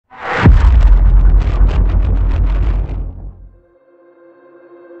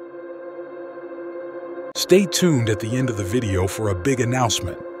Stay tuned at the end of the video for a big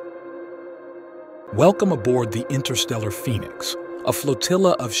announcement. Welcome aboard the Interstellar Phoenix, a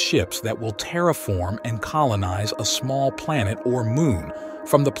flotilla of ships that will terraform and colonize a small planet or moon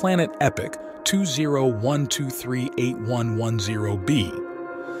from the planet Epic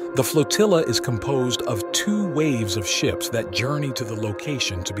 201238110b. The flotilla is composed of 2 waves of ships that journey to the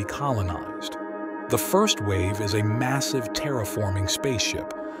location to be colonized. The first wave is a massive terraforming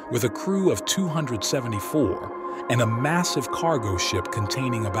spaceship with a crew of 274 and a massive cargo ship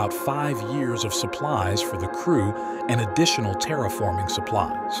containing about 5 years of supplies for the crew and additional terraforming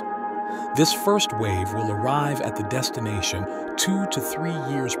supplies. This first wave will arrive at the destination 2 to 3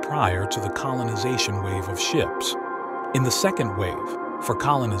 years prior to the colonization wave of ships. In the second wave, for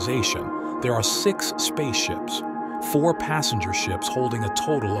colonization, there are 6 spaceships, 4 passenger ships holding a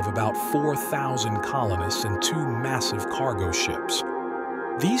total of about 4,000 colonists and 2 massive cargo ships.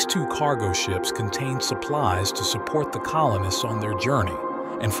 These 2 cargo ships contain supplies to support the colonists on their journey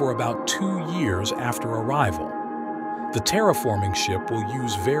and for about 2 years after arrival. The terraforming ship will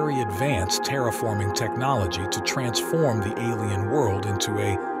use very advanced terraforming technology to transform the alien world into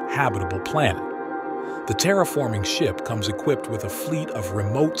a habitable planet. The terraforming ship comes equipped with a fleet of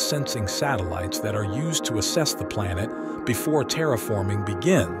remote sensing satellites that are used to assess the planet before terraforming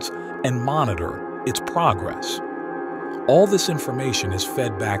begins and monitor its progress. All this information is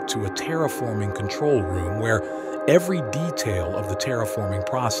fed back to a terraforming control room where every detail of the terraforming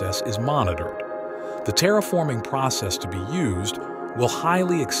process is monitored. The terraforming process to be used will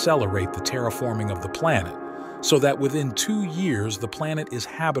highly accelerate the terraforming of the planet, so that within 2 years the planet is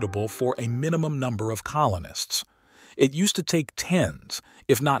habitable for a minimum number of colonists. It used to take tens,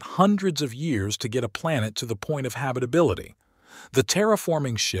 if not hundreds of years to get a planet to the point of habitability. The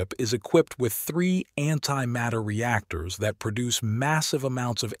terraforming ship is equipped with 3 antimatter reactors that produce massive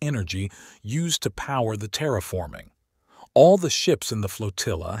amounts of energy used to power the terraforming. All the ships in the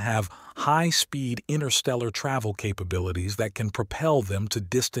flotilla have high-speed interstellar travel capabilities that can propel them to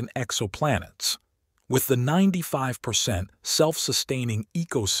distant exoplanets. With the 95% self-sustaining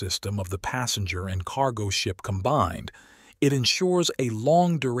ecosystem of the passenger and cargo ship combined, it ensures a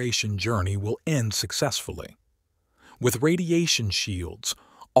long-duration journey will end successfully. With radiation shields,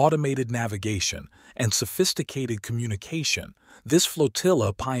 automated navigation, and sophisticated communication, this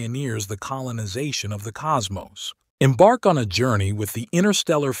flotilla pioneers the colonization of the cosmos. Embark on a journey with the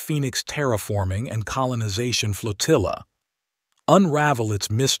Interstellar Phoenix Terraforming and Colonization Flotilla. Unravel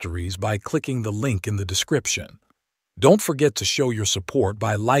its mysteries by clicking the link in the description. Don't forget to show your support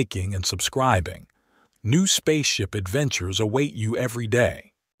by liking and subscribing. New spaceship adventures await you every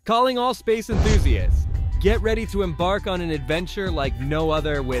day. Calling all space enthusiasts. Get ready to embark on an adventure like no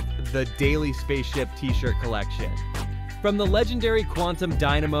other with the Daily Spaceship T-Shirt collection. From the legendary Quantum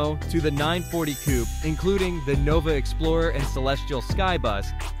Dynamo to the 940 Coupe, including the Nova Explorer and Celestial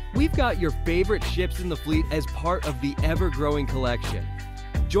Skybus, we've got your favorite ships in the fleet as part of the ever-growing collection.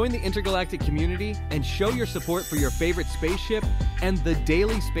 Join the intergalactic community and show your support for your favorite spaceship and the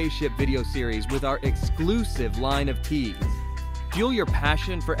Daily Spaceship video series with our exclusive line of tees. Fuel your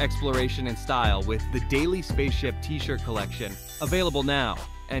passion for exploration and style with the Daily Spaceship T-Shirt collection, available now.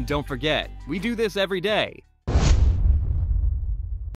 And don't forget, we do this every day.